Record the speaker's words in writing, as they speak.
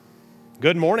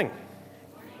Good morning.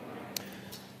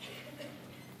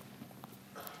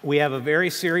 We have a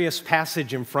very serious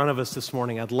passage in front of us this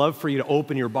morning. I'd love for you to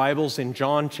open your Bibles in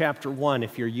John chapter 1.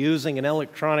 If you're using an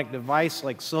electronic device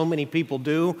like so many people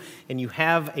do, and you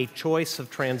have a choice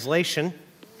of translation,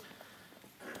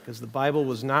 because the Bible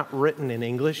was not written in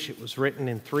English, it was written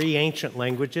in 3 ancient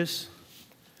languages.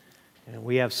 And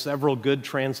we have several good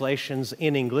translations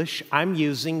in English. I'm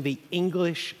using the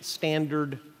English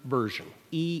Standard Version,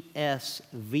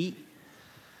 ESV.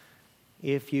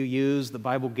 If you use the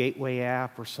Bible Gateway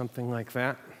app or something like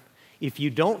that. If you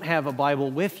don't have a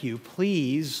Bible with you,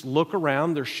 please look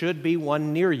around. There should be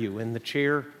one near you in the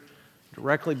chair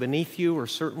directly beneath you or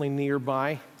certainly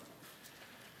nearby.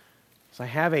 So I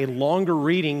have a longer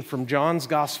reading from John's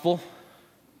Gospel.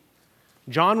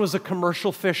 John was a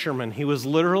commercial fisherman. He was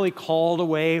literally called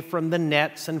away from the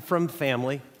nets and from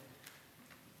family.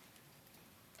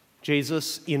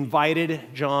 Jesus invited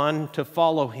John to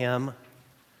follow him.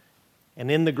 And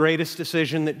in the greatest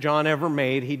decision that John ever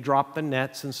made, he dropped the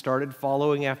nets and started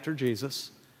following after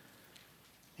Jesus.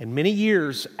 And many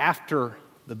years after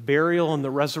the burial and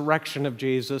the resurrection of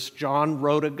Jesus, John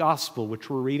wrote a gospel, which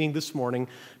we're reading this morning,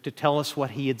 to tell us what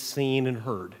he had seen and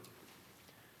heard.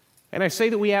 And I say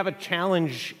that we have a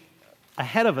challenge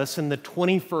ahead of us in the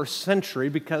 21st century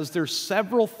because there's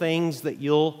several things that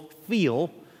you'll feel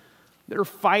that are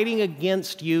fighting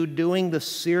against you doing the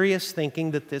serious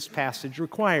thinking that this passage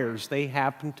requires. They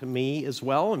happen to me as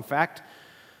well. In fact,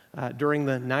 during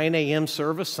the 9 a.m.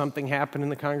 service, something happened in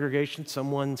the congregation.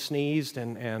 Someone sneezed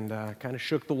and kind of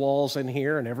shook the walls in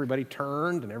here, and everybody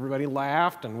turned, and everybody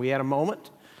laughed, and we had a moment.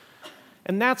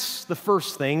 And that's the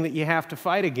first thing that you have to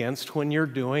fight against when you're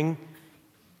doing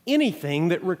anything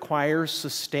that requires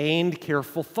sustained,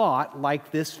 careful thought,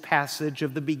 like this passage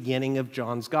of the beginning of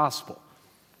John's Gospel.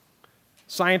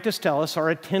 Scientists tell us our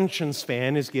attention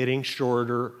span is getting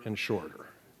shorter and shorter.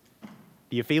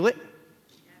 Do you feel it?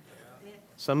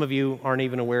 Some of you aren't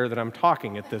even aware that I'm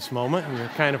talking at this moment, and you're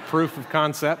kind of proof of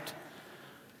concept.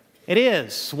 It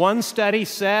is. One study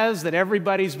says that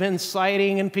everybody's been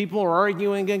citing and people are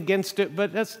arguing against it,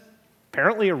 but that's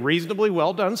apparently a reasonably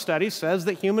well-done study, says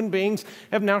that human beings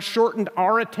have now shortened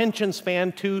our attention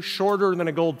span to shorter than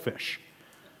a goldfish.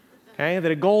 Okay,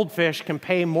 that a goldfish can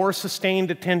pay more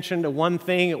sustained attention to one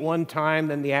thing at one time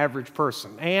than the average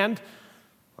person. And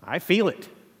I feel it,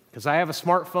 because I have a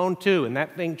smartphone too, and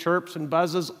that thing chirps and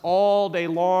buzzes all day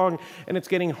long, and it's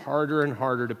getting harder and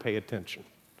harder to pay attention.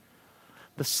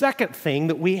 The second thing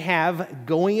that we have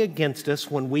going against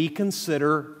us when we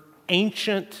consider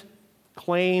ancient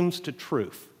claims to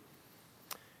truth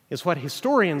is what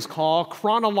historians call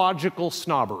chronological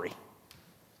snobbery.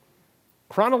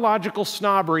 Chronological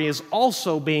snobbery is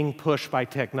also being pushed by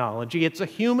technology. It's a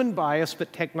human bias,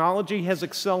 but technology has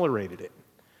accelerated it.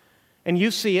 And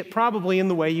you see it probably in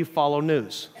the way you follow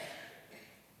news.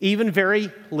 Even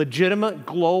very legitimate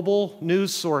global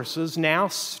news sources now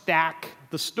stack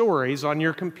the stories on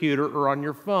your computer or on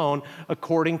your phone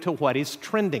according to what is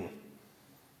trending.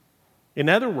 In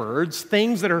other words,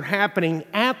 things that are happening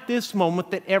at this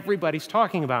moment that everybody's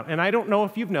talking about. And I don't know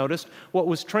if you've noticed, what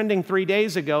was trending 3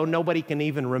 days ago, nobody can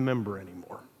even remember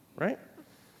anymore, right?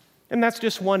 And that's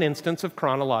just one instance of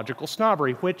chronological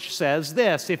snobbery, which says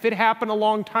this: if it happened a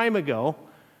long time ago,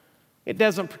 it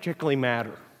doesn't particularly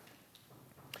matter.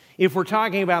 If we're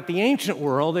talking about the ancient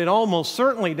world, it almost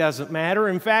certainly doesn't matter.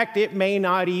 In fact, it may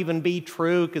not even be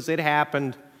true because it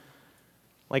happened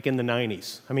like in the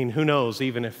 90s. I mean, who knows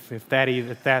even if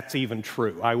that's even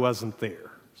true. I wasn't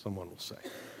there, someone will say.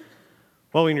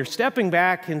 Well, when you're stepping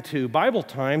back into Bible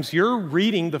times, you're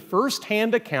reading the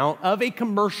first-hand account of a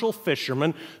commercial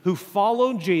fisherman who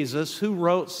followed Jesus, who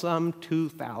wrote some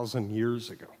 2,000 years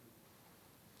ago.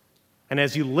 And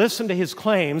as you listen to his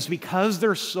claims, because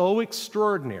they're so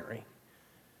extraordinary,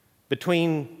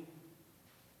 between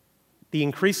the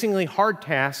increasingly hard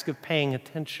task of paying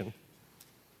attention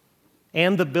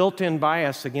and the built-in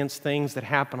bias against things that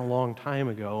happened a long time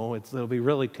ago, it'll be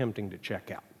really tempting to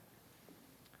check out.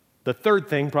 The third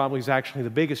thing probably is actually the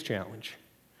biggest challenge.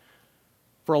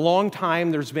 For a long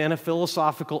time, there's been a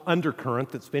philosophical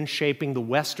undercurrent that's been shaping the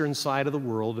western side of the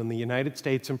world, and the United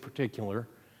States in particular,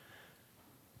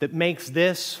 that makes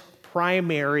this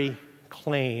primary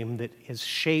claim that has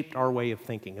shaped our way of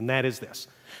thinking, and that is this: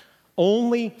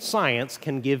 only science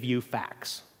can give you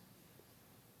facts.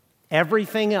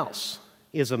 Everything else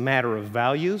is a matter of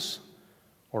values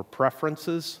or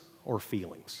preferences or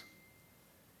feelings.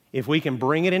 If we can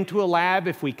bring it into a lab,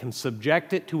 if we can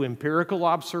subject it to empirical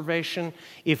observation,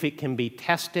 if it can be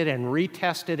tested and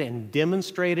retested and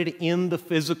demonstrated in the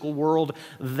physical world,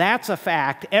 that's a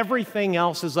fact. Everything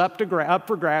else is up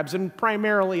for grabs and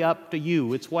primarily up to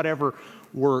you. It's whatever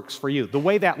works for you. The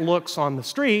way that looks on the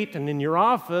street and in your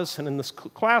office and in this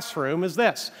classroom is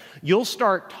this. You'll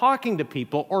start talking to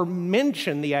people or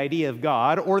mention the idea of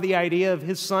God or the idea of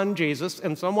his son Jesus,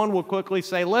 and someone will quickly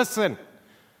say, listen,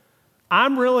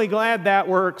 I'm really glad that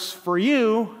works for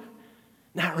you,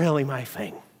 not really my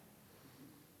thing.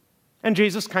 And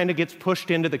Jesus kind of gets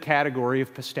pushed into the category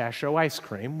of pistachio ice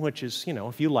cream, which is,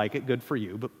 if you like it, good for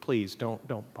you, but please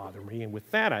don't bother me. And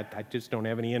with that, I just don't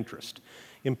have any interest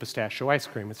in pistachio ice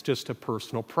cream. It's just a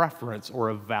personal preference or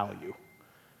a value.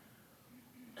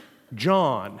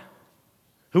 John,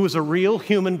 who was a real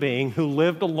human being who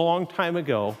lived a long time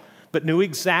ago, but knew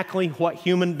exactly what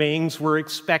human beings were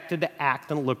expected to act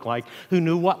and look like, who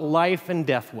knew what life and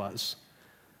death was,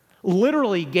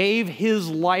 literally gave his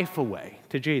life away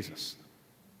to Jesus.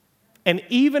 And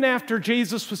even after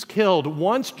Jesus was killed,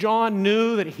 once John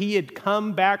knew that he had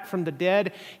come back from the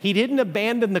dead, he didn't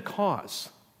abandon the cause.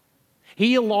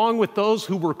 He, along with those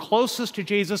who were closest to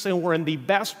Jesus and were in the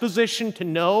best position to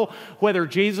know whether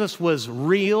Jesus was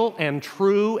real and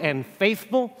true and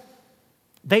faithful,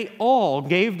 they all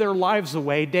gave their lives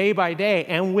away day by day,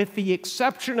 and with the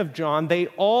exception of John, they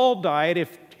all died,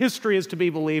 if history is to be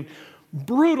believed,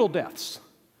 brutal deaths,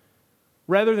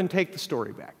 rather than take the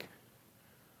story back,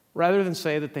 rather than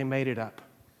say that they made it up,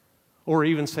 or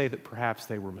even say that perhaps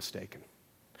they were mistaken.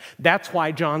 That's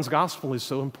why John's gospel is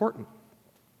so important.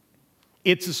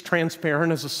 It's as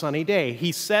transparent as a sunny day.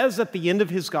 He says at the end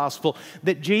of his gospel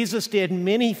that Jesus did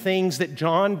many things that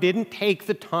John didn't take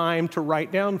the time to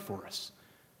write down for us.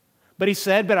 But he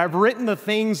said, but I've written the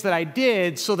things that I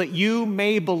did so that you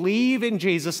may believe in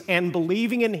Jesus and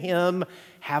believing in him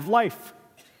have life.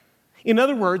 In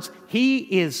other words, he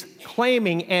is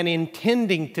claiming and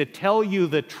intending to tell you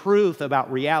the truth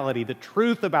about reality, the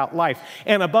truth about life,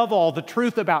 and above all, the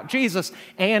truth about Jesus,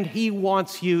 and he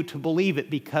wants you to believe it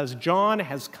because John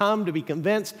has come to be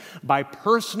convinced by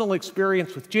personal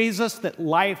experience with Jesus that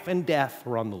life and death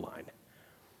are on the line.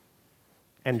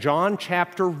 And John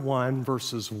chapter 1,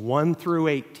 verses 1 through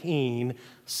 18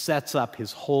 sets up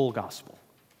his whole gospel.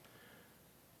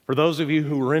 For those of you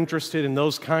who are interested in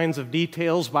those kinds of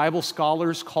details, Bible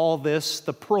scholars call this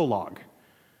the prologue.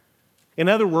 In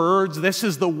other words, this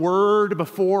is the word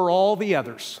before all the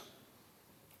others.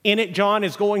 In it, John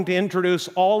is going to introduce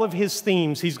all of his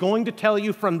themes. He's going to tell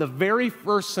you from the very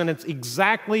first sentence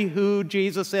exactly who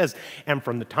Jesus is. And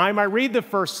from the time I read the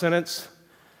first sentence,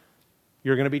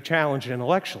 you're going to be challenged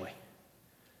intellectually.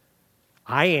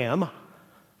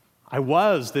 I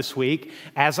was this week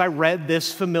as I read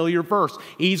this familiar verse.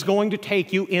 He's going to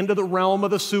take you into the realm of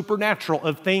the supernatural,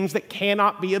 of things that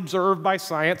cannot be observed by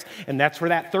science. And that's where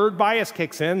that third bias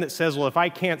kicks in that says, well, if I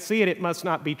can't see it, it must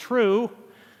not be true.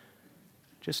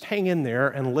 Just hang in there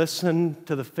and listen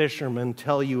to the fisherman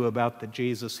tell you about the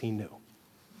Jesus he knew.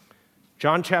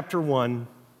 John chapter 1,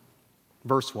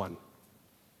 verse 1.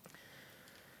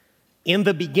 In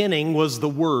the beginning was the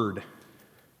Word,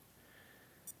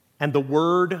 and the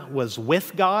Word was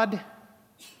with God,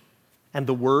 and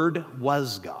the Word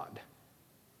was God.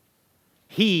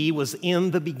 He was in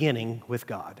the beginning with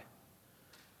God.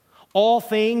 All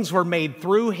things were made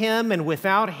through him, and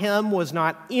without him was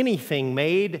not anything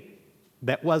made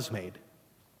that was made.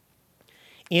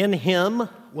 In him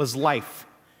was life,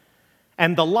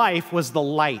 and the life was the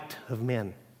light of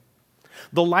men.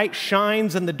 The light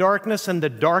shines in the darkness, and the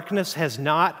darkness has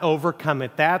not overcome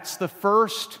it. That's the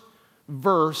first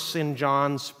verse in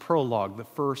John's prologue, the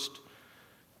first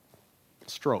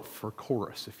strophe or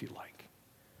chorus, if you like.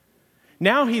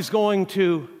 Now he's going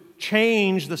to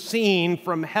change the scene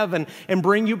from heaven and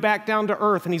bring you back down to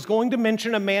earth, and he's going to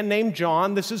mention a man named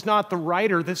John. This is not the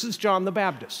writer, this is John the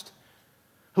Baptist,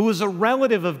 who was a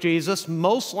relative of Jesus,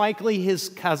 most likely his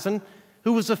cousin,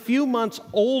 who was a few months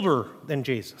older than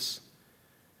Jesus.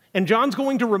 And John's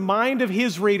going to remind of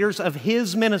his readers of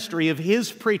his ministry, of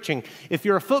his preaching. If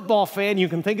you're a football fan, you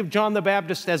can think of John the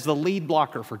Baptist as the lead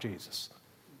blocker for Jesus.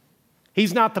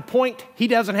 He's not the point. He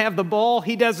doesn't have the ball.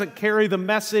 He doesn't carry the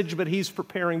message, but he's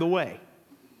preparing the way.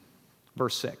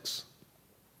 Verse 6.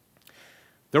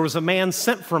 There was a man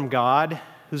sent from God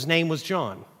whose name was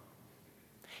John.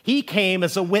 He came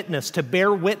as a witness to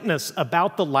bear witness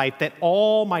about the light that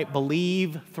all might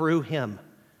believe through him.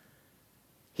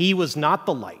 He was not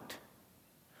the light,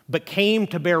 but came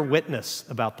to bear witness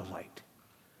about the light.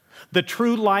 The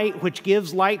true light, which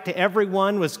gives light to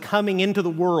everyone, was coming into the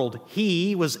world.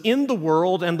 He was in the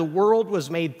world, and the world was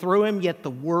made through him, yet the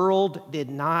world did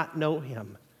not know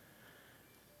him.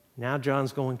 Now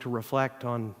John's going to reflect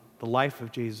on the life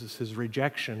of Jesus, his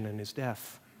rejection and his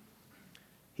death.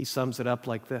 He sums it up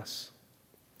like this.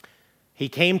 He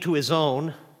came to his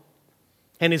own,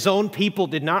 and his own people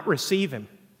did not receive him.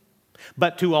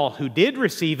 But to all who did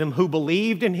receive him, who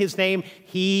believed in his name,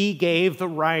 he gave the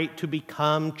right to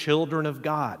become children of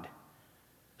God,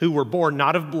 who were born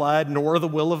not of blood, nor the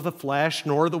will of the flesh,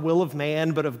 nor the will of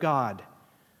man, but of God.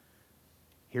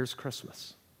 Here's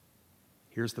Christmas.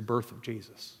 Here's the birth of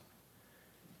Jesus.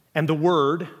 And the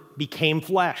Word became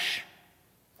flesh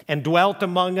and dwelt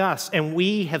among us, and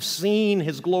we have seen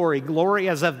his glory, glory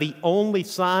as of the only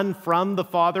Son from the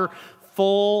Father,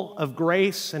 full of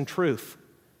grace and truth.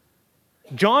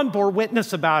 John bore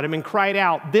witness about him and cried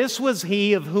out, "This was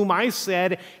he of whom I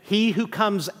said, 'He who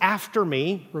comes after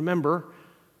me,'" remember,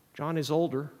 John is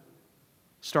older,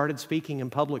 started speaking in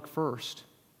public first.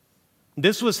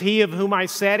 "This was he of whom I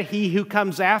said, 'He who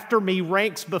comes after me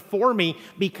ranks before me,'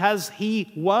 because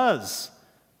he was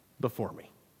before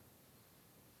me."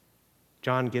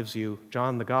 John,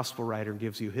 the gospel writer,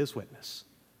 gives you his witness.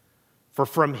 "For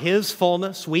from his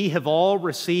fullness we have all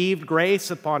received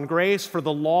grace upon grace, for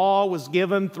the law was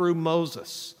given through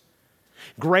Moses.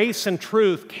 Grace and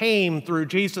truth came through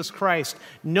Jesus Christ.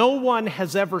 No one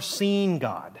has ever seen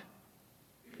God.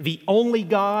 The only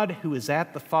God who is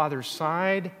at the Father's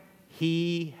side,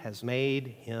 he has made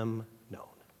him known."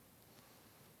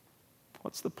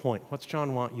 What's the point? What's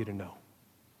John want you to know?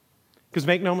 Because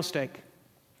make no mistake,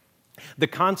 the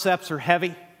concepts are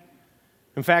heavy.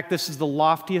 In fact, this is the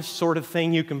loftiest sort of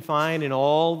thing you can find in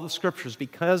all the scriptures,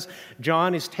 because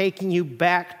John is taking you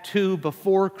back to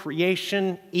before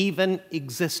creation even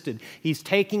existed. He's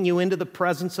taking you into the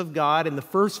presence of God. In the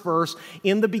first verse,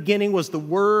 "In the beginning was the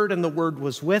Word, and the Word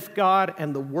was with God,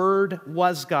 and the Word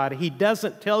was God." He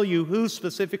doesn't tell you who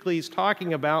specifically he's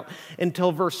talking about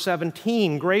until verse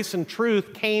 17. Grace and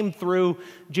truth came through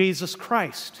Jesus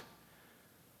Christ.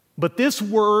 But this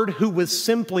Word, who was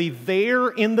simply there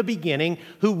in the beginning,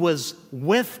 who was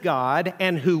with God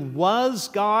and who was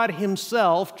God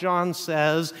himself, John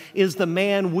says, is the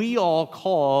man we all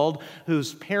called,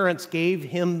 whose parents gave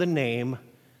him the name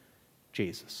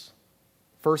Jesus.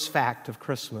 First fact of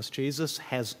Christmas, Jesus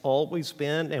has always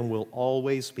been and will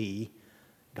always be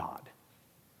God.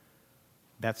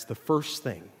 That's the first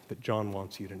thing that John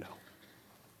wants you to know.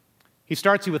 He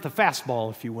starts you with a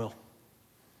fastball, if you will.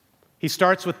 He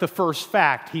starts with the first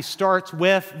fact. He starts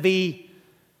with the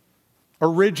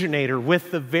originator, with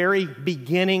the very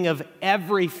beginning of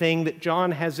everything that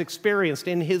John has experienced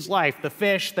in his life. The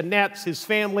fish, the nets, his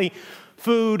family,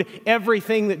 food,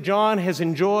 everything that John has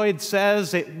enjoyed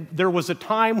says there was a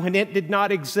time when it did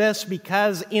not exist,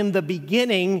 because in the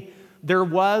beginning there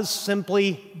was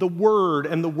simply the Word,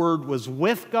 and the Word was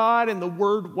with God, and the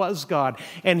Word was God.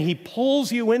 And he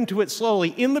pulls you into it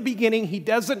slowly. In the beginning, he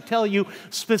doesn't tell you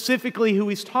specifically who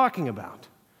he's talking about.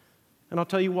 And I'll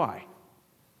tell you why.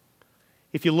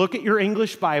 If you look at your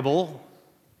English Bible,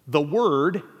 the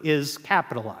word is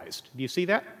capitalized. Do you see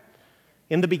that?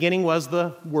 In the beginning was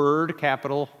the Word,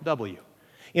 capital W.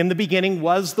 In the beginning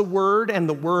was the Word, and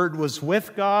the Word was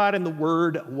with God, and the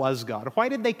Word was God. Why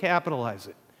did they capitalize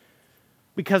it?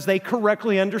 Because they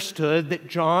correctly understood that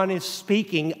John is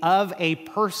speaking of a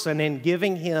person and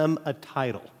giving him a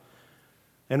title.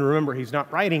 And remember, he's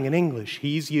not writing in English.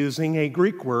 He's using a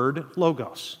Greek word,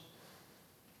 logos.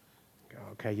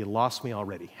 Okay, you lost me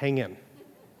already. Hang in.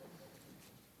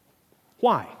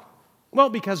 Why? Well,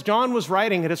 because John was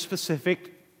writing at a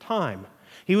specific time.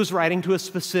 He was writing to a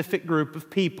specific group of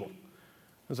people.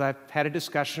 As I've had a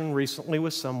discussion recently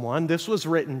with someone, this was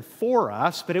written for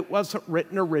us, but it wasn't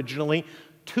written originally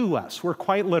to us. We're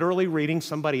quite literally reading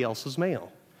somebody else's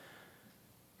mail.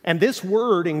 And this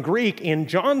word in Greek, in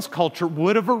John's culture,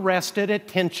 would have arrested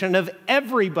attention of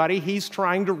everybody he's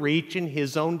trying to reach in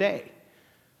his own day.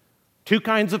 Two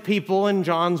kinds of people in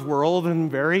John's world,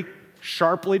 and very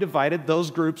sharply divided. Those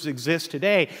groups exist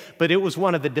today, but it was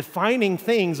one of the defining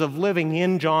things of living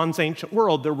in John's ancient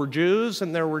world. There were Jews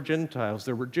and there were Gentiles.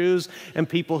 There were Jews and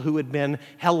people who had been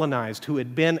Hellenized, who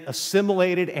had been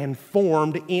assimilated and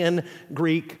formed in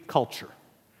Greek culture.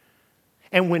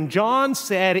 And when John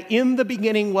said, "In the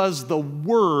beginning was the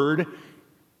Word,"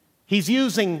 he's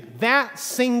using that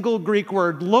single Greek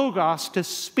word, logos, to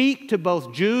speak to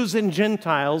both Jews and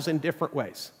Gentiles in different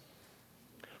ways.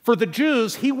 For the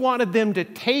Jews, he wanted to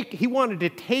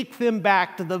take them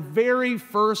back to the very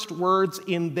first words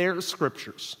in their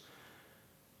scriptures.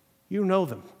 You know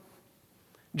them.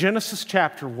 Genesis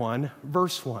chapter 1,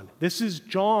 verse 1. This is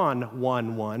John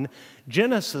 1:1.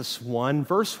 Genesis 1,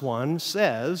 verse 1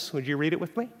 says, would you read it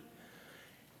with me?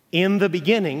 In the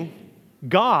beginning,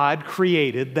 God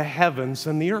created the heavens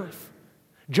and the earth.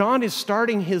 John is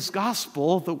starting his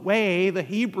gospel the way the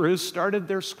Hebrews started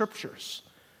their scriptures.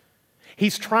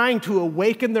 He's trying to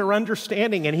awaken their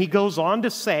understanding, and he goes on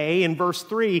to say in verse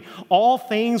 3, all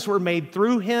things were made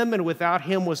through him, and without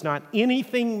him was not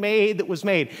anything made that was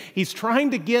made. He's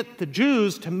trying to get the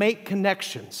Jews to make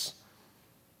connections.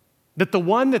 That the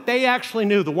one that they actually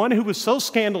knew, the one who was so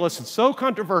scandalous and so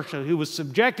controversial, who was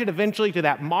subjected eventually to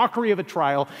that mockery of a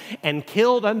trial and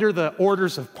killed under the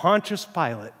orders of Pontius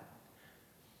Pilate,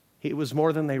 he was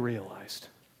more than they realized.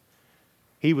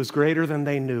 He was greater than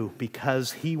they knew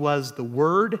because he was the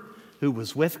Word who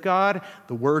was with God,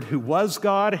 the Word who was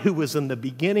God, who was in the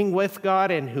beginning with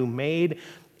God, and who made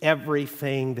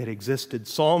everything that existed.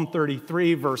 Psalm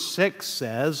 33, verse 6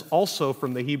 says, also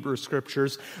from the Hebrew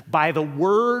Scriptures, by the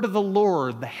word of the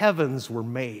Lord the heavens were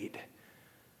made.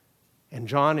 And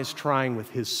John is trying with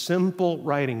his simple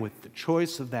writing, with the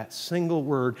choice of that single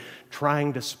word,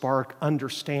 trying to spark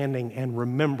understanding and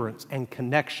remembrance and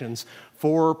connections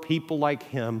for people like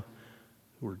him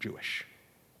who are Jewish.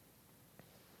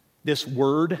 This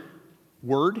word,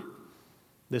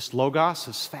 this logos,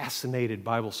 has fascinated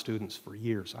Bible students for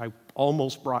years. I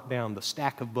almost brought down the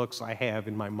stack of books I have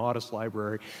in my modest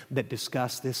library that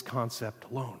discuss this concept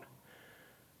alone.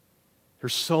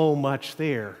 There's so much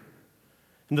there.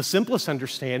 And the simplest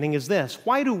understanding is this: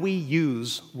 why do we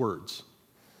use words?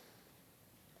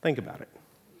 Think about it.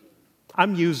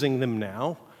 I'm using them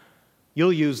now.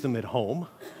 You'll use them at home.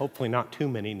 Hopefully not too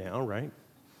many now, right?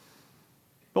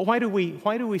 But why do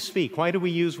we speak? Why do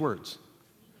we use words?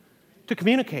 To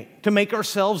communicate, to make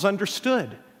ourselves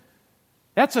understood.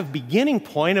 That's a beginning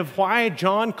point of why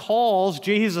John calls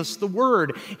Jesus the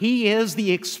Word. He is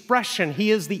the expression,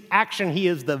 he is the action, he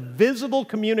is the visible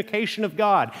communication of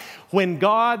God. When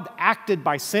God acted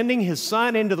by sending his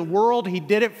Son into the world, he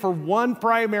did it for one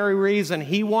primary reason.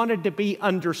 He wanted to be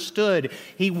understood.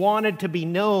 He wanted to be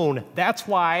known. That's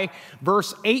why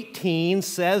verse 18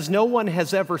 says, no one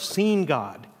has ever seen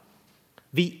God.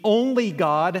 The only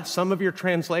God, some of your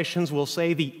translations will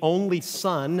say the only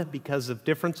Son, because of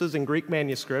differences in Greek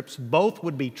manuscripts. Both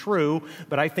would be true,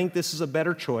 but I think this is a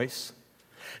better choice.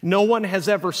 No one has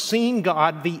ever seen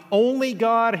God. The only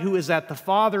God who is at the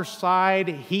Father's side,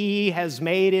 he has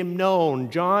made him known.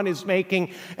 John is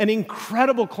making an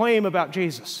incredible claim about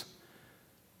Jesus.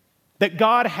 That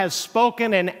God has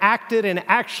spoken and acted and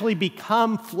actually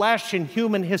become flesh in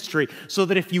human history, so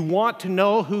that if you want to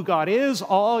know who God is,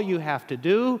 all you have to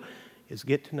do is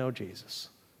get to know Jesus.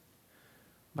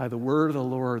 By the word of the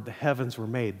Lord, the heavens were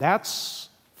made. That's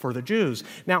for the Jews.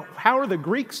 Now, how are the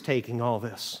Greeks taking all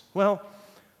this? Well,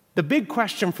 the big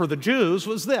question for the Jews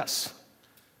was this,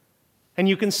 and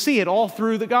you can see it all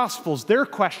through the Gospels. Their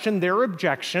question, their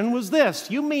objection was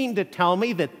this: you mean to tell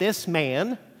me that this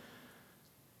man,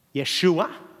 Yeshua,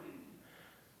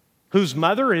 whose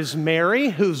mother is Mary,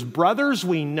 whose brothers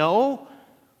we know,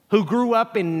 who grew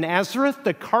up in Nazareth,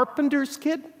 the carpenter's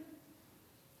kid,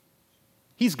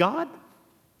 he's God?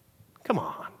 Come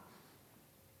on.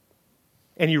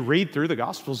 And you read through the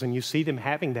Gospels and you see them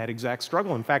having that exact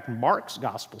struggle. In fact, Mark's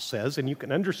Gospel says, and you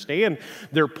can understand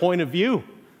their point of view,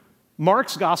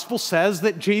 Mark's Gospel says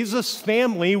that Jesus'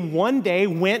 family one day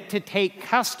went to take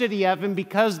custody of him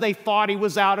because they thought he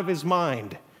was out of his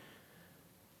mind.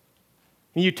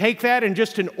 And you take that in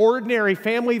just an ordinary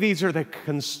family, these are the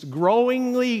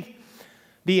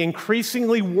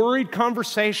increasingly worried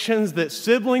conversations that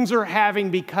siblings are having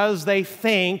because they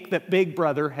think that Big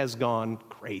Brother has gone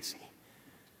crazy.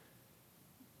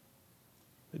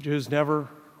 The Jews never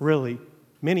really,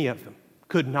 many of them,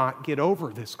 could not get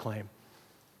over this claim.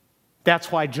 That's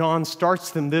why John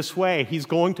starts them this way. He's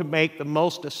going to make the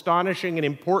most astonishing and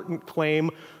important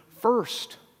claim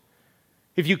first.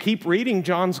 If you keep reading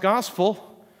John's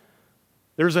gospel,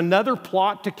 there's another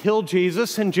plot to kill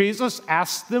Jesus, and Jesus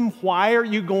asks them, why are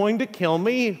you going to kill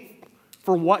me?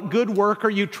 For what good work are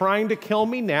you trying to kill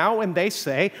me now? And they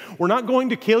say, we're not going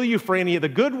to kill you for any of the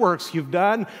good works you've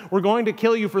done. We're going to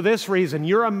kill you for this reason.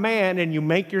 You're a man and you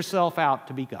make yourself out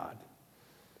to be God.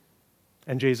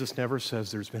 And Jesus never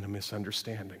says there's been a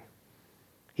misunderstanding.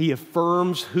 He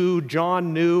affirms who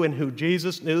John knew and who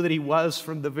Jesus knew that he was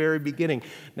from the very beginning.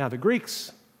 Now, the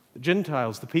Greeks, the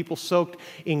Gentiles, the people soaked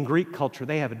in Greek culture,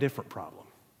 they have a different problem.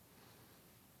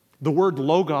 The word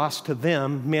logos to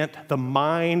them meant the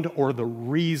mind or the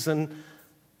reason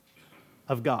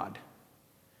of God.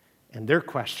 And their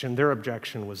question, their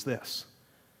objection was this: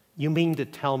 You mean to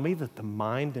tell me that the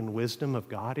mind and wisdom of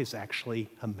God is actually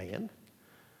a man?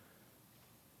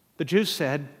 The Jews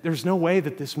said, there's no way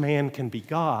that this man can be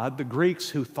God. The Greeks,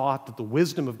 who thought that the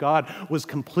wisdom of God was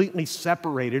completely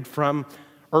separated from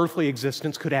earthly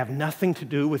existence, could have nothing to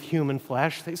do with human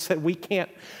flesh. They said, we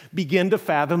can't begin to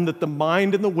fathom that the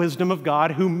mind and the wisdom of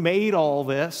God, who made all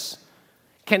this,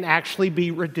 can actually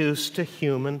be reduced to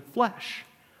human flesh.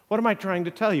 What am I trying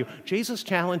to tell you? Jesus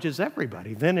challenges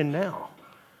everybody then and now.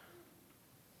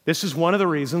 This is one of the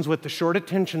reasons, with the short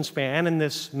attention span and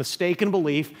this mistaken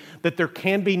belief that there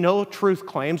can be no truth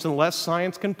claims unless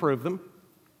science can prove them,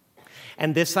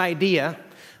 and this idea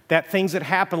that things that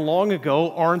happened long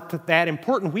ago aren't that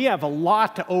important. We have a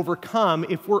lot to overcome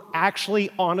if we're actually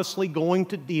honestly going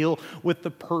to deal with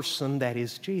the person that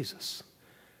is Jesus.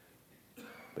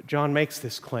 But John makes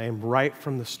this claim right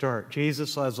from the start.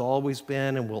 Jesus has always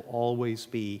been and will always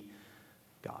be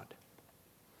God.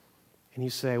 And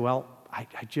you say, well,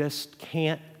 I just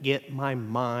can't get my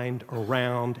mind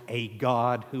around a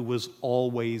God who was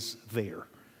always there.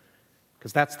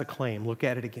 Because that's the claim. Look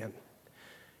at it again.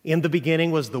 In the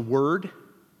beginning was the Word,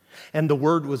 and the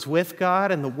Word was with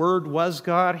God, and the Word was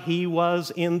God. He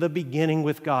was in the beginning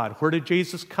with God. Where did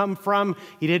Jesus come from?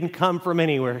 He didn't come from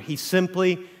anywhere. He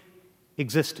simply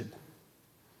existed.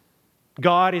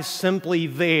 God is simply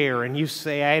there, and you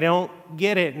say, I don't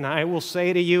get it, and I will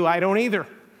say to you, I don't either.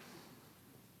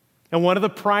 And one of the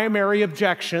primary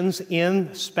objections,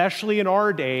 especially in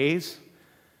our days,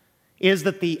 is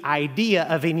that the idea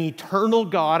of an eternal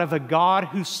God, of a God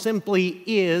who simply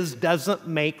is, doesn't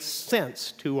make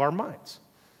sense to our minds.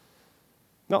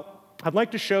 Now, I'd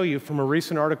like to show you from a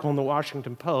recent article in the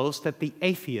Washington Post that the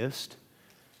atheist,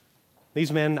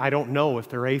 these men, I don't know if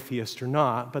they're atheists or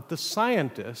not, but the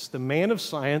scientist, the man of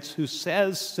science who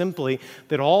says simply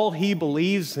that all he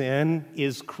believes in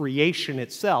is creation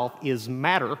itself, is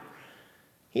matter,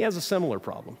 he has a similar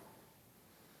problem.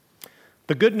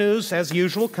 The good news, as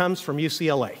usual, comes from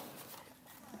UCLA.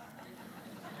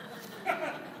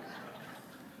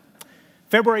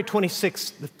 February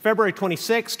 26,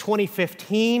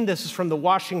 2015, this is from the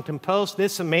Washington Post.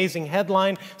 This amazing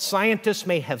headline, scientists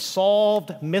may have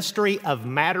solved mystery of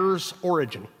matter's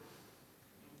origin.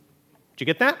 Did you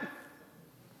get that?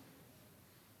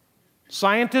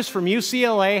 Scientists from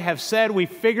UCLA have said, we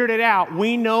figured it out.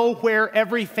 We know where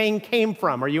everything came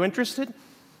from. Are you interested?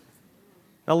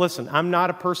 Now listen, I'm not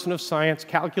a person of science.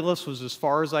 Calculus was as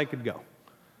far as I could go.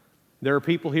 There are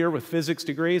people here with physics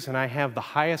degrees, and I have the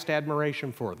highest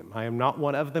admiration for them. I am not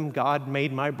one of them. God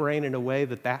made my brain in a way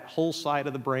that whole side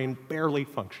of the brain barely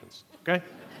functions, okay?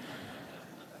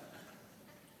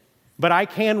 But I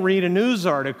can read a news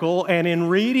article, and in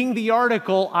reading the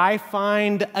article, I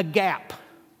find a gap.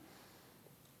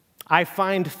 I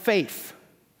find faith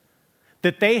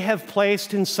that they have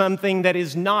placed in something that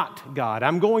is not God.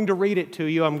 I'm going to read it to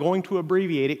you. I'm going to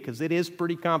abbreviate it because it is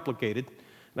pretty complicated.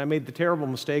 And I made the terrible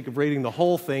mistake of reading the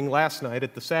whole thing last night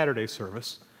at the Saturday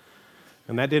service,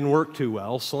 and that didn't work too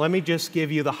well. So let me just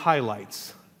give you the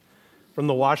highlights from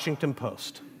the Washington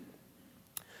Post.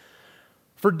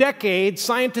 For decades,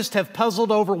 scientists have puzzled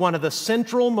over one of the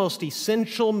central, most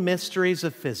essential mysteries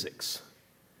of physics.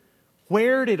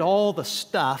 Where did all the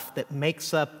stuff that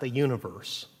makes up the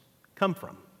universe come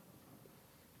from?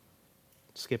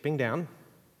 Skipping down.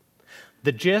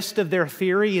 The gist of their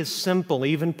theory is simple,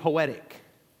 even poetic.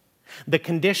 The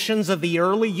conditions of the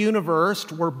early universe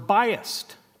were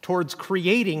biased towards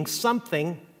creating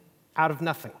something out of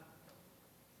nothing.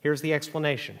 Here's the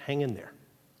explanation. Hang in there.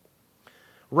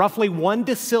 Roughly 1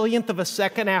 decillionth of a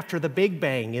second after the Big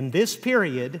Bang, in this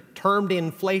period, termed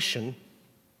inflation,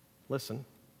 listen,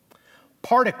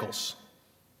 particles,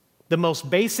 the most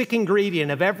basic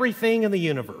ingredient of everything in the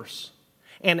universe,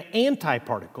 and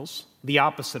antiparticles, the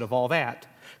opposite of all that,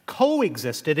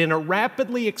 coexisted in a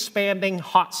rapidly expanding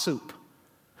hot soup.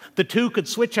 The two could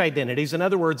switch identities. In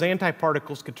other words,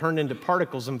 antiparticles could turn into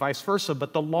particles and vice versa,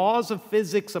 but the laws of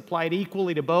physics applied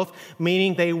equally to both,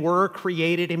 meaning they were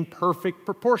created in perfect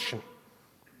proportion.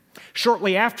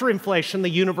 Shortly after inflation, the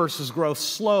universe's growth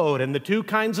slowed, and the two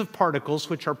kinds of particles,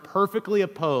 which are perfectly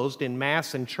opposed in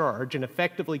mass and charge and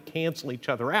effectively cancel each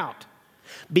other out,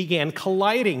 began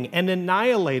colliding and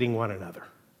annihilating one another.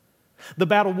 The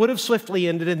battle would have swiftly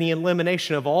ended in the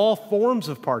elimination of all forms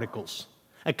of particles,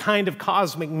 a kind of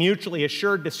cosmic mutually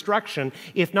assured destruction,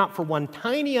 if not for one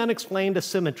tiny unexplained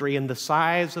asymmetry in the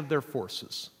size of their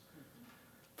forces.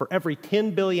 For every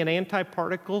 10 billion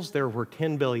antiparticles, there were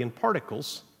 10 billion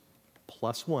particles,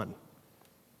 plus one.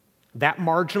 That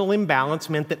marginal imbalance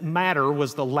meant that matter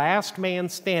was the last man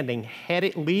standing,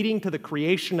 leading to the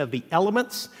creation of the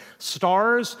elements,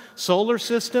 stars, solar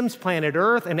systems, planet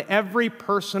Earth, and every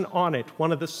person on it.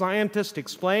 One of the scientists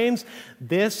explains,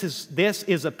 this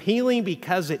is appealing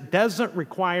because it doesn't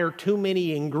require too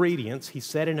many ingredients, he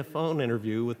said in a phone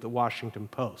interview with the Washington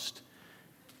Post.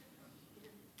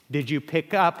 Did you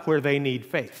pick up where they need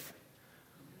faith?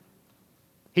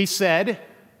 He said,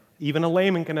 even a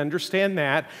layman can understand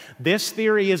that, this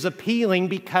theory is appealing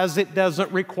because it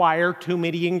doesn't require too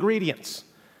many ingredients.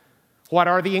 What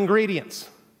are the ingredients?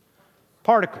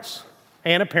 Particles,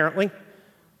 and apparently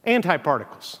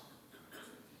antiparticles.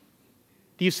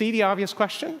 Do you see the obvious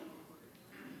question?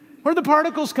 Where do the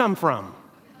particles come from?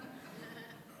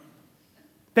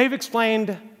 They've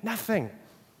explained nothing.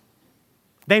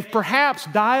 They've perhaps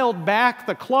dialed back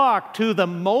the clock to the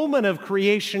moment of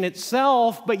creation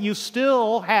itself, but you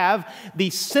still have the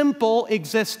simple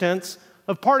existence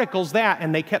of particles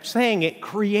and they kept saying it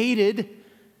created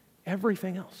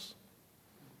everything else.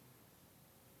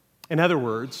 In other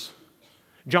words,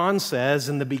 John says,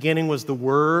 in the beginning was the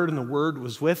Word, and the Word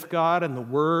was with God, and the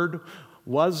Word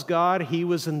was God. He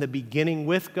was in the beginning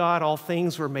with God. All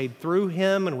things were made through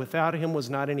him, and without him was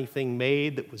not anything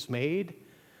made that was made.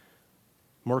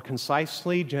 More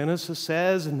concisely, Genesis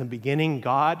says, in the beginning,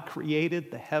 God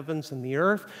created the heavens and the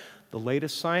earth. The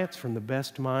latest science from the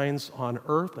best minds on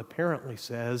earth apparently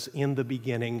says, in the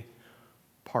beginning,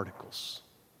 particles.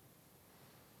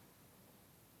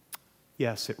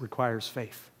 Yes, it requires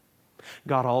faith.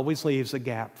 God always leaves a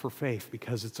gap for faith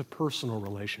because it's a personal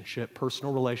relationship.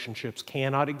 Personal relationships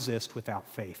cannot exist without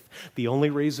faith. The only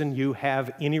reason you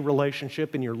have any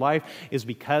relationship in your life is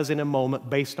because in a moment,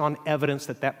 based on evidence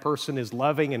that that person is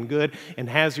loving and good and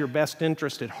has your best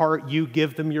interest at heart, you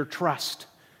give them your trust.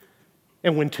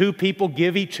 And when two people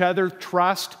give each other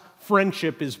trust,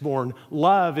 friendship is born,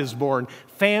 love is born,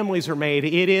 families are made.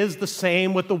 It is the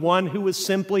same with the one who is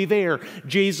simply there.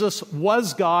 Jesus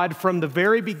was God from the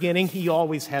very beginning. He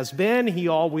always has been, he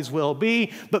always will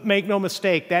be, but make no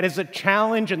mistake, that is a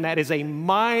challenge and that is a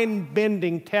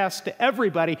mind-bending test to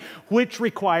everybody, which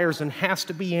requires and has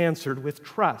to be answered with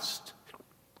trust,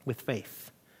 with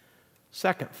faith.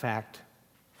 Second fact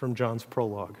from John's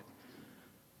prologue.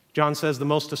 John says the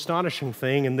most astonishing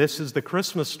thing, and this is the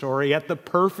Christmas story, at the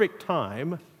perfect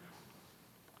time,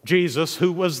 Jesus,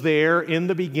 who was there in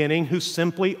the beginning, who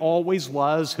simply always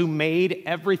was, who made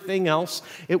everything else.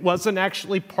 It wasn't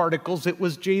actually particles, it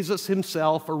was Jesus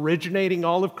himself originating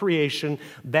all of creation.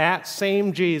 That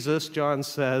same Jesus, John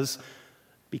says,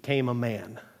 became a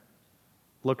man.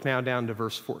 Look now down to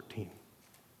verse 14.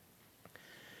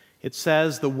 It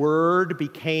says, the Word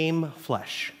became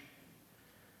flesh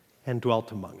and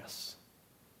dwelt among us.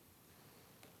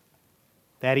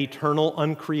 That eternal,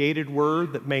 uncreated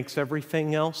Word that makes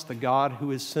everything else, the God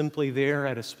who is simply there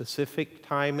at a specific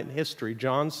time in history,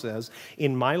 John says,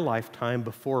 in my lifetime,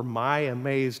 before my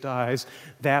amazed eyes,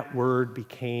 that Word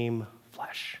became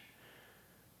flesh.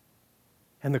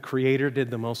 And the Creator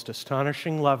did the most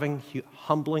astonishing, loving,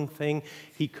 humbling thing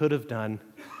he could have done.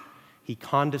 He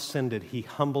condescended, he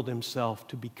humbled himself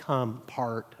to become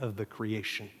part of the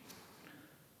creation.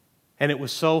 And it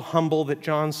was so humble that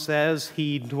John says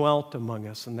he dwelt among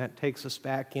us. And that takes us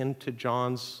back into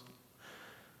John's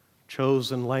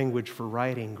chosen language for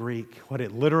writing, Greek. What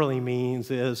it literally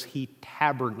means is he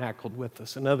tabernacled with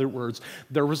us. In other words,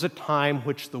 there was a time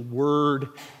which the Word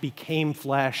became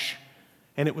flesh,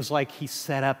 and it was like he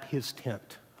set up his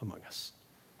tent among us.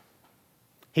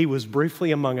 He was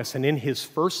briefly among us, and in his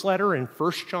first letter, in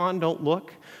 1 John, don't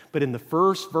look, but in the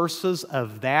first verses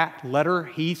of that letter,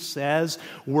 he says,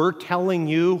 we're telling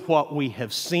you what we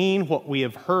have seen, what we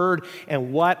have heard,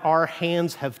 and what our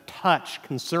hands have touched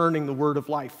concerning the word of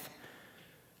life.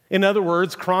 In other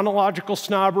words, chronological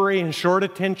snobbery and short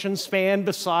attention span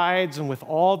besides, and with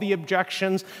all the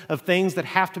objections of things that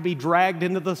have to be dragged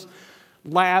into the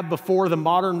lab before the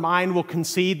modern mind will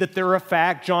concede that they're a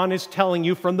fact, John is telling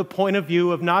you from the point of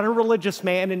view of not a religious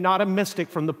man and not a mystic,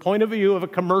 from the point of view of a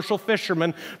commercial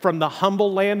fisherman from the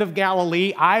humble land of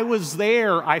Galilee. I was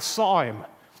there. I saw him.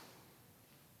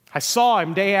 I saw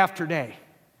him day after day.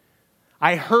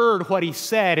 I heard what he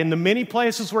said in the many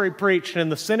places where he preached, and in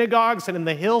the synagogues and in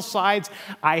the hillsides.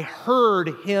 I heard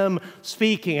him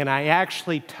speaking, and I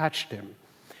actually touched him.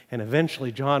 And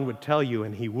eventually John would tell you,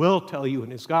 and he will tell you in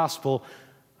his gospel,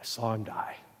 I saw him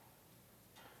die.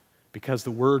 because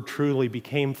the Word truly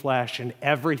became flesh, and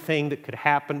everything that could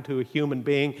happen to a human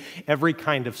being, every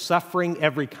kind of suffering,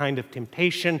 every kind of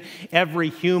temptation, every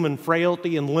human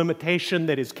frailty and limitation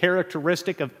that is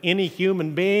characteristic of any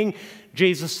human being,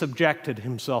 Jesus subjected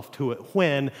himself to it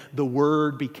when the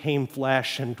Word became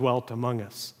flesh and dwelt among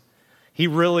us. He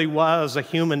really was a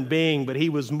human being, but he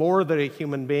was more than a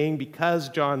human being because,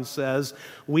 John says,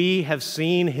 we have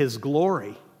seen his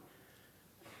glory.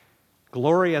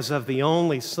 Glory as of the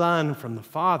only Son from the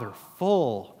Father,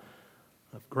 full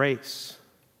of grace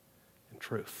and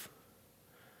truth.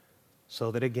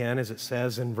 So that again, as it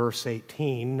says in verse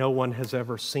 18, no one has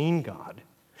ever seen God.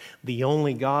 The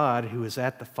only God who is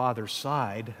at the Father's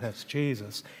side, that's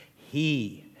Jesus,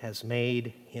 he has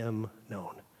made him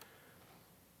known.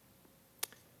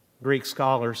 Greek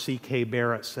scholar C.K.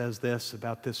 Barrett says this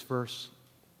about this verse.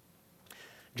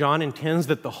 John intends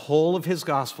that the whole of his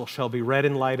gospel shall be read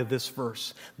in light of this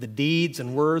verse. The deeds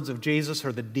and words of Jesus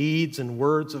are the deeds and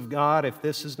words of God. If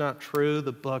this is not true,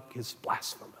 the book is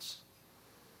blasphemous.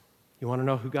 You want to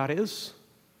know who God is?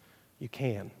 You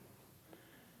can.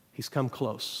 He's come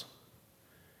close.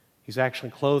 He's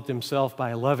actually clothed himself by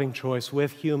a loving choice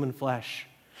with human flesh,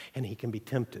 and he can be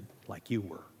tempted like you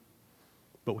were,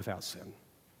 but without sin.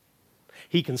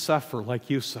 He can suffer like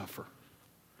you suffer.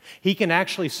 He can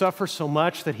actually suffer so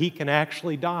much that he can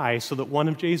actually die, so that one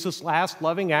of Jesus' last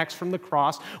loving acts from the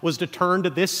cross was to turn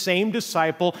to this same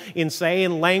disciple and say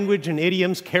in language and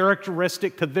idioms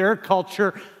characteristic to their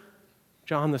culture,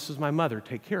 John, this is my mother,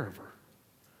 take care of her.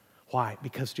 Why?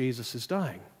 Because Jesus is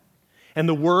dying. And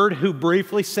the Word who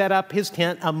briefly set up his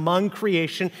tent among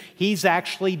creation, he's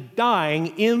actually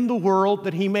dying in the world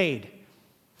that he made.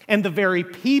 And the very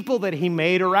people that he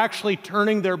made are actually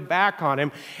turning their back on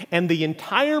him. And the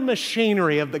entire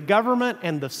machinery of the government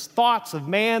and the thoughts of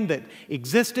man that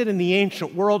existed in the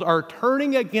ancient world are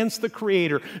turning against the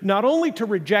Creator, not only to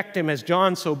reject him, as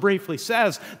John so briefly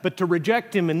says, but to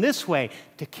reject him in this way,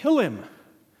 to kill him.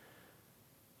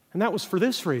 And that was for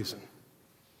this reason.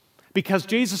 Because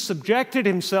Jesus subjected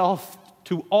himself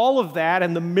to all of that,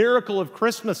 and the miracle of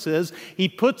Christmas is he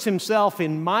puts himself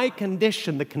in my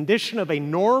condition, the condition of a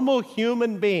normal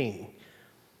human being,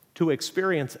 to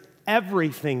experience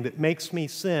everything that makes me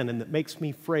sin and that makes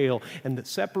me frail and that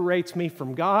separates me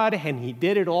from God, and he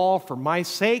did it all for my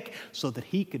sake so that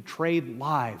he could trade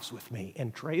lives with me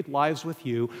and trade lives with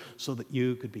you so that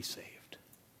you could be saved.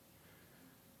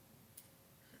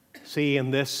 See,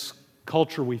 in this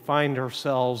culture we find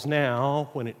ourselves now,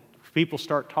 when people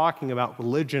start talking about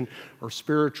religion or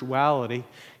spirituality,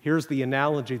 here's the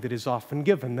analogy that is often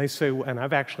given. They say, and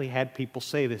I've actually had people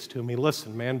say this to me,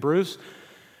 listen, man, Bruce,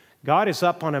 God is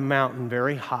up on a mountain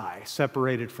very high,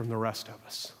 separated from the rest of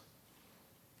us.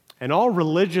 And all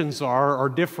religions are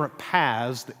different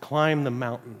paths that climb the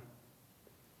mountain.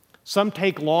 Some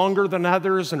take longer than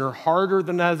others and are harder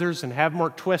than others and have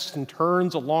more twists and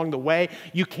turns along the way.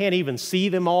 You can't even see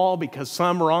them all because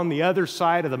some are on the other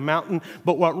side of the mountain.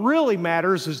 But what really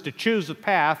matters is to choose a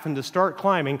path and to start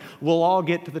climbing. We'll all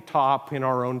get to the top in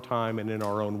our own time and in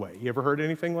our own way. You ever heard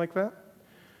anything like that?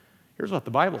 Here's what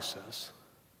the Bible says.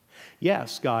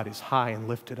 Yes, God is high and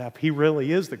lifted up. He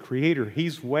really is the Creator.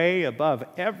 He's way above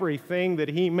everything that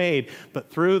he made.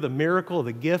 But through the miracle,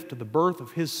 the gift of the birth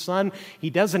of his Son, he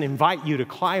doesn't invite you to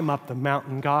climb up the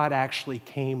mountain. God actually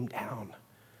came down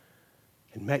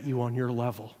and met you on your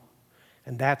level.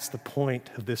 And that's the point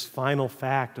of this final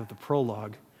fact of the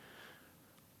prologue.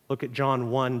 Look at John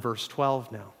 1, verse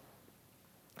 12 now.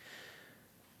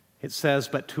 It says,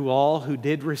 but to all who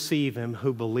did receive him,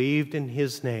 who believed in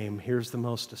his name, here's the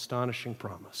most astonishing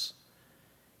promise.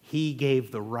 He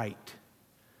gave the right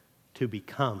to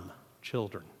become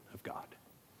children of God.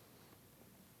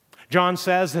 John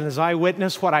says, and as I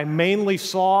witnessed, what I mainly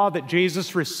saw that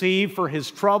Jesus received for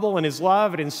his trouble and his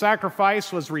love and his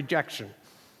sacrifice was rejection.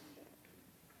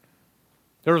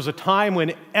 There was a time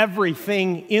when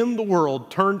everything in the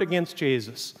world turned against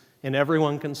Jesus and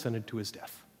everyone consented to his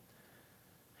death.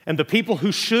 And the people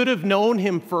who should have known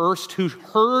him first, who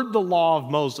heard the law of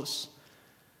Moses,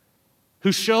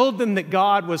 who showed them that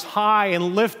God was high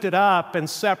and lifted up and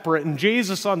separate, and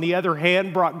Jesus, on the other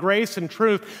hand, brought grace and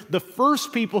truth, the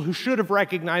first people who should have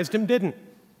recognized him didn't.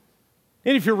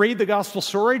 And if you read the gospel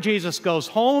story, Jesus goes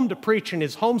home to preach in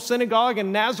his home synagogue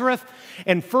in Nazareth,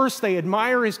 and first they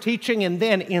admire his teaching, and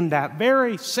then in that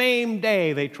very same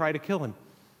day they try to kill him.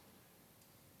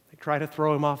 Try to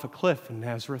throw him off a cliff in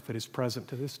Nazareth that is present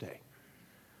to this day.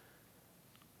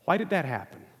 Why did that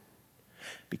happen?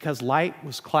 Because light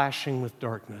was clashing with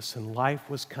darkness, and life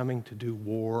was coming to do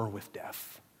war with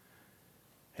death.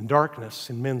 And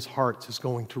darkness in men's hearts is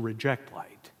going to reject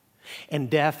light. And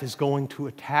death is going to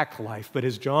attack life. But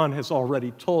as John has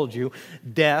already told you,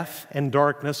 death and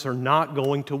darkness are not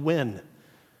going to win.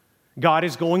 God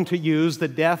is going to use the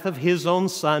death of his own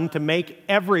Son to make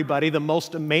everybody the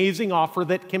most amazing offer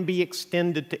that can be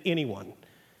extended to anyone.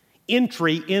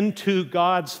 Entry into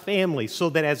God's family, so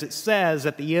that, as it says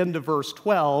at the end of verse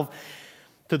 12,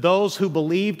 to those who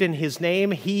believed in his name,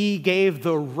 he gave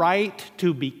the right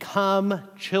to become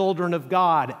children of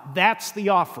God. That's the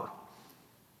offer.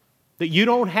 That you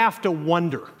don't have to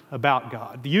wonder about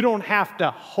God. You don't have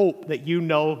to hope that you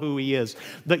know who he is.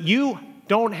 That you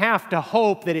don't have to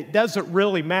hope that it doesn't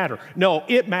really matter. No,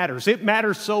 it matters. It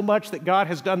matters so much that God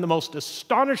has done the most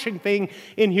astonishing thing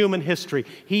in human history.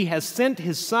 He has sent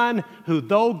his Son, who,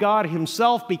 though God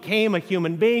himself, became a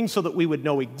human being so that we would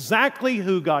know exactly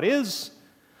who God is,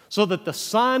 so that the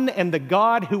Son and the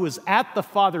God who was at the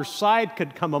Father's side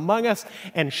could come among us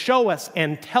and show us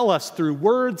and tell us through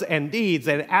words and deeds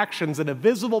and actions in a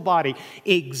visible body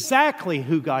exactly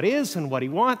who God is and what he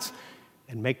wants,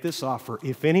 and make this offer.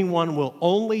 If anyone will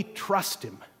only trust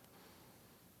him,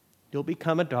 you'll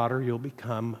become a daughter, you'll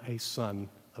become a son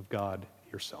of God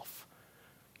yourself.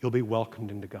 You'll be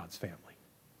welcomed into God's family.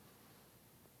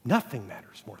 Nothing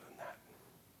matters more than that.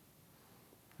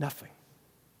 Nothing.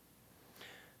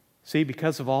 See,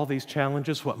 because of all these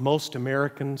challenges, what most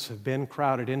Americans have been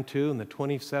crowded into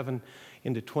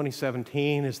into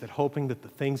 2017 is that hoping that the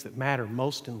things that matter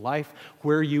most in life,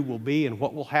 where you will be and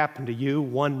what will happen to you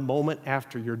one moment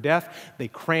after your death, they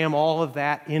cram all of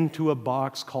that into a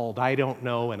box called I don't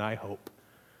know and I hope.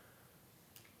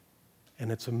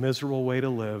 And it's a miserable way to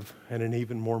live and an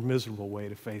even more miserable way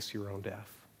to face your own death.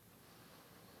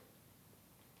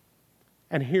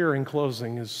 And here in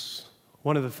closing is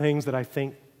one of the things that I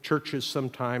think churches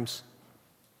sometimes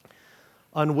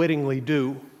unwittingly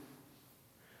do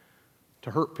to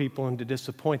hurt people and to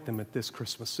disappoint them at this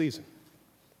Christmas season.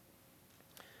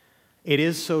 It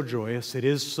is so joyous, it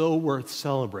is so worth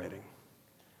celebrating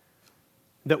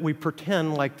that we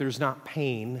pretend like there's not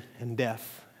pain and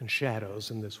death and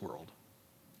shadows in this world.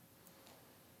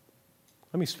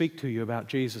 Let me speak to you about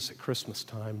Jesus at Christmas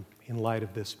time in light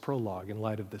of this prologue, in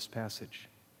light of this passage.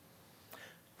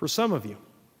 For some of you,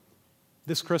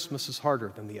 this Christmas is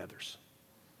harder than the others.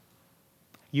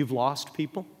 You've lost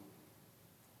people.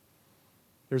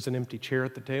 There's an empty chair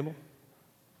at the table.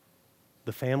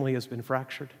 The family has been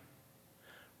fractured.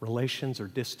 Relations are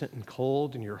distant and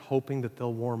cold, and you're hoping that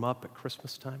they'll warm up at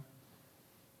Christmas time.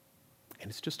 And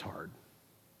it's just hard.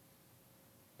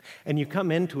 And you come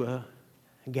into a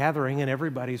gathering and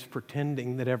everybody's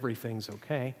pretending that everything's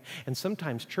okay. And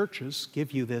sometimes churches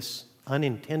give you this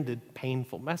unintended,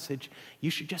 painful message.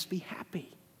 You should just be happy.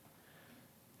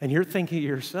 And you're thinking to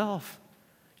yourself,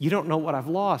 you don't know what I've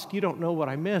lost. You don't know what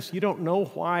I missed. You don't know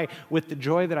why, with the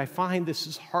joy that I find, this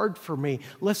is hard for me.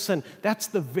 Listen, that's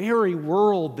the very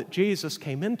world that Jesus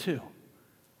came into.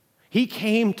 He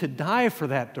came to die for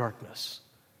that darkness.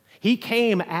 He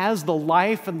came as the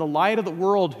life and the light of the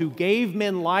world, who gave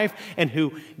men life and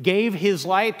who gave his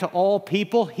light to all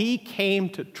people. He came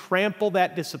to trample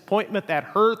that disappointment, that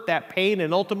hurt, that pain,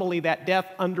 and ultimately that death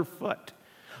underfoot,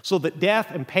 so that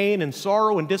death and pain and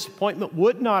sorrow and disappointment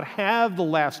would not have the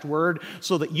last word,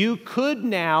 so that you could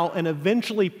now and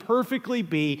eventually perfectly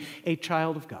be a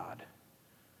child of God.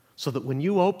 So that when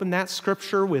you open that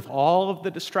scripture with all of the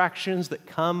distractions that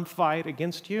come fight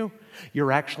against you,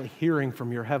 you're actually hearing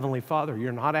from your Heavenly Father.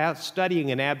 You're not studying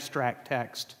an abstract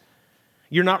text.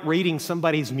 You're not reading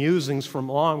somebody's musings from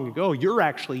long ago. You're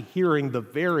actually hearing the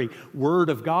very Word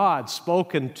of God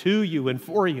spoken to you and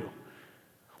for you.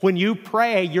 When you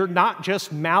pray, you're not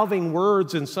just mouthing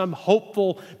words in some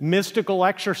hopeful, mystical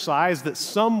exercise that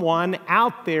someone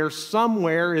out there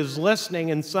somewhere is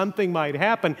listening and something might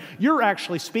happen. You're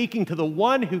actually speaking to the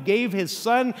one who gave his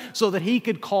Son so that he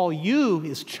could call you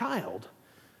his child.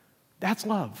 That's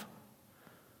love.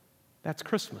 That's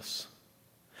Christmas.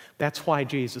 That's why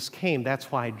Jesus came.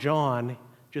 That's why John,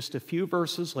 just a few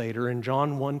verses later, in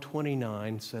John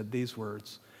 1:29, said these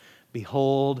words,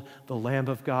 "Behold, the Lamb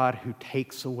of God who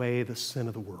takes away the sin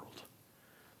of the world."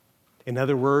 In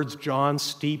other words, John,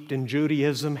 steeped in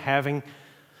Judaism, having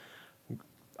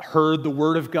heard the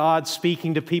Word of God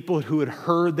speaking to people who had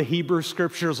heard the Hebrew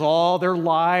Scriptures all their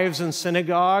lives in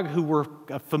synagogue, who were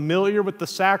familiar with the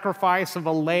sacrifice of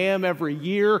a lamb every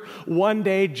year, one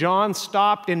day John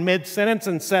stopped in mid-sentence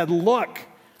and said, "Look,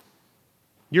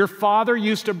 your father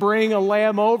used to bring a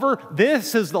lamb over.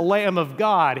 This is the Lamb of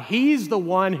God. He's the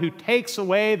one who takes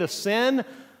away the sin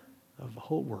of the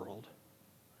whole world.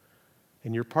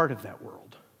 And you're part of that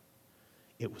world.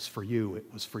 It was for you.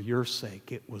 It was for your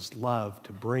sake. It was love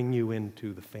to bring you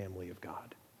into the family of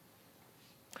God."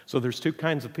 So there's two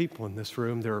kinds of people in this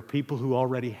room. There are people who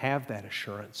already have that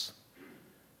assurance,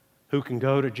 who can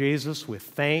go to Jesus with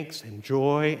thanks and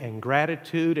joy and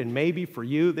gratitude, and maybe for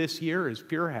you this year is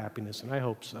pure happiness, and I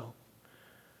hope so.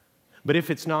 But if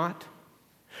it's not,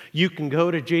 you can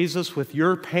go to Jesus with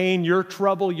your pain, your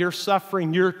trouble, your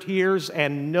suffering, your tears,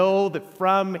 and know that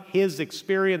from His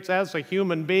experience as a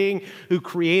human being who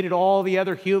created all the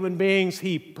other human beings,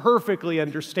 He perfectly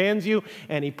understands you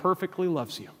and He perfectly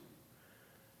loves you.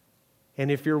 And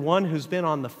if you're one who's been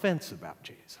on the fence about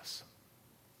Jesus,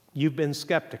 you've been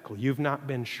skeptical, you've not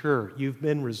been sure, you've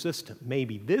been resistant,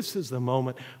 maybe this is the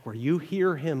moment where you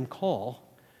hear Him call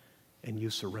and you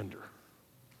surrender.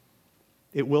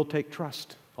 It will take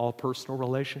trust. All personal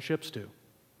relationships do.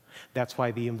 That's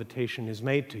why the invitation is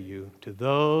made to you. To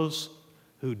those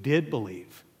who did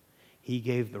believe, He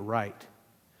gave the right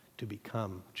to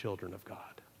become children of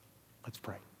God. Let's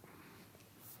pray.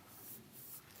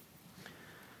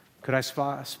 Could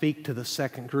I speak to the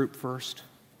second group first?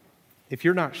 If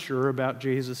you're not sure about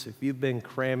Jesus, if you've been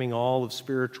cramming all of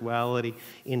spirituality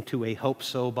into a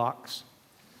hope-so box,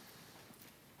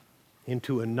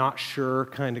 into a not sure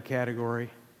kind of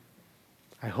category,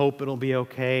 I hope it'll be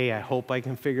okay. I hope I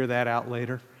can figure that out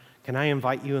later. Can I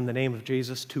invite you in the name of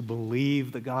Jesus to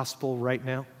believe the gospel right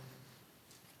now?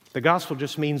 The gospel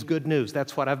just means good news.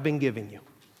 That's what I've been giving you.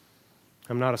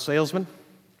 I'm not a salesman.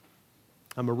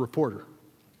 I'm a reporter.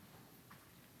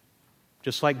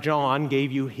 Just like John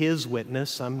gave you his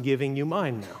witness, I'm giving you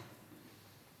mine now.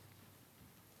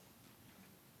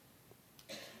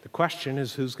 The question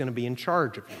is, who's going to be in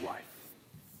charge of your life?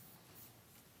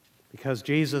 Because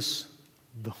Jesus,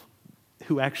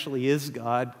 who actually is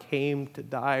God, came to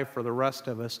die for the rest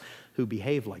of us who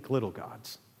behave like little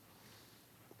gods,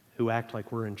 who act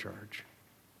like we're in charge.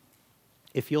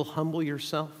 If you'll humble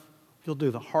yourself, you'll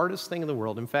do the hardest thing in the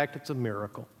world. In fact, it's a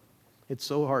miracle. It's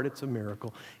so hard, it's a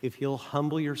miracle. If you'll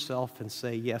humble yourself and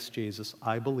say, yes, Jesus,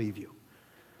 I believe you.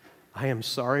 I am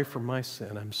sorry for my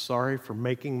sin. I'm sorry for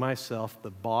making myself the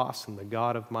boss and the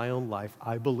God of my own life.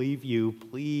 I believe you.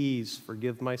 Please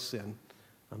forgive my sin.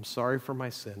 I'm sorry for my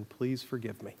sin. Please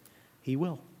forgive me. He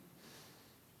will.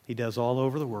 He does all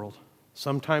over the world,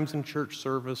 sometimes in church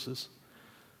services,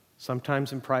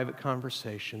 sometimes in private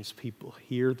conversations. People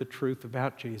hear the truth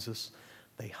about Jesus.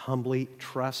 They humbly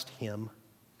trust Him,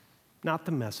 not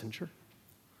the messenger.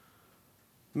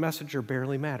 The messenger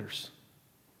barely matters.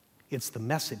 It's the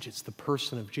message, it's the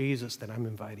person of Jesus that I'm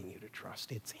inviting you to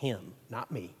trust. It's Him, not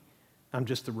me. I'm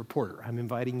just the reporter. I'm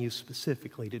inviting you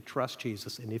specifically to trust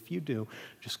Jesus. And if you do,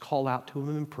 just call out to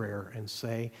Him in prayer and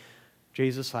say,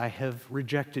 Jesus, I have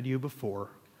rejected you before.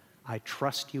 I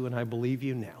trust you and I believe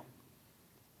you now.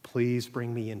 Please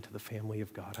bring me into the family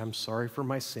of God. I'm sorry for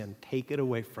my sin. Take it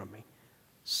away from me.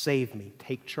 Save me.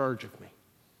 Take charge of me.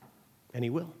 And He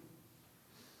will.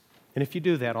 And if you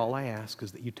do that, all I ask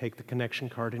is that you take the connection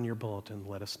card in your bulletin and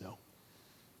let us know.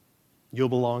 You'll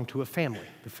belong to a family,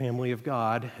 the family of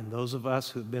God, and those of us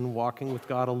who've been walking with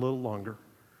God a little longer,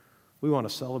 we want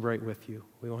to celebrate with you.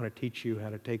 We want to teach you how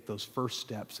to take those first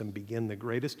steps and begin the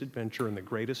greatest adventure and the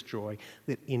greatest joy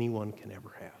that anyone can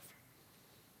ever have.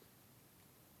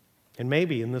 And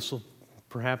maybe, and this will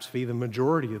perhaps be the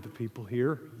majority of the people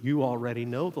here, you already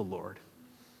know the Lord.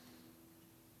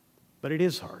 But it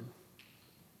is hard.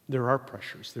 There are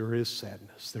pressures. There is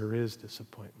sadness. There is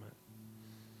disappointment.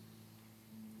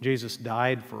 Jesus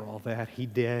died for all that. He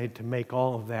died to make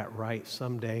all of that right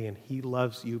someday, and He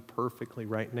loves you perfectly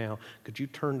right now. Could you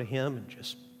turn to Him and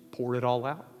just pour it all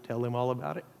out? Tell Him all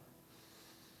about it?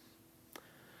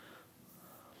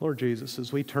 Lord Jesus,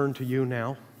 as we turn to You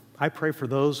now, I pray for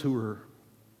those who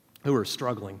are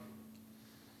struggling.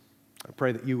 I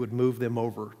pray that You would move them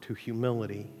over to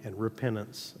humility and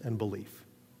repentance and belief.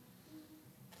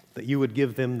 That You would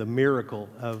give them the miracle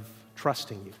of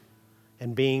trusting You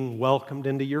and being welcomed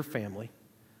into Your family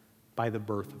by the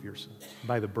birth of Your Son,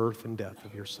 by the birth and death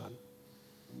of Your Son.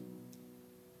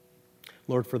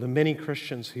 Lord, for the many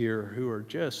Christians here who are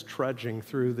just trudging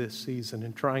through this season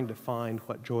and trying to find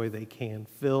what joy they can,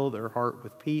 fill their heart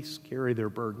with peace, carry their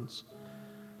burdens.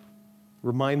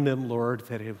 Remind them, Lord,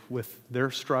 that if with their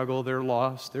struggle, their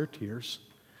loss, their tears,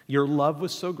 Your love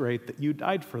was so great that You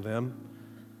died for them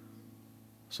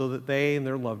so that they and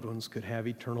their loved ones could have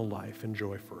eternal life and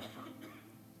joy forever.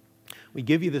 We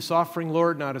give You this offering,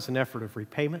 Lord, not as an effort of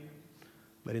repayment,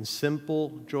 but in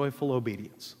simple, joyful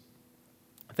obedience.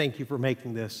 Thank You for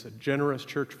making this a generous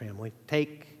church family.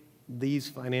 Take these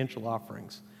financial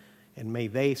offerings, and may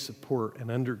they support and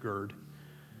undergird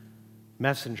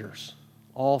messengers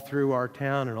all through our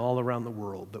town and all around the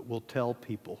world that will tell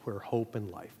people where hope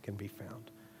and life can be found.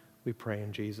 We pray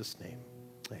in Jesus' name.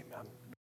 Amen.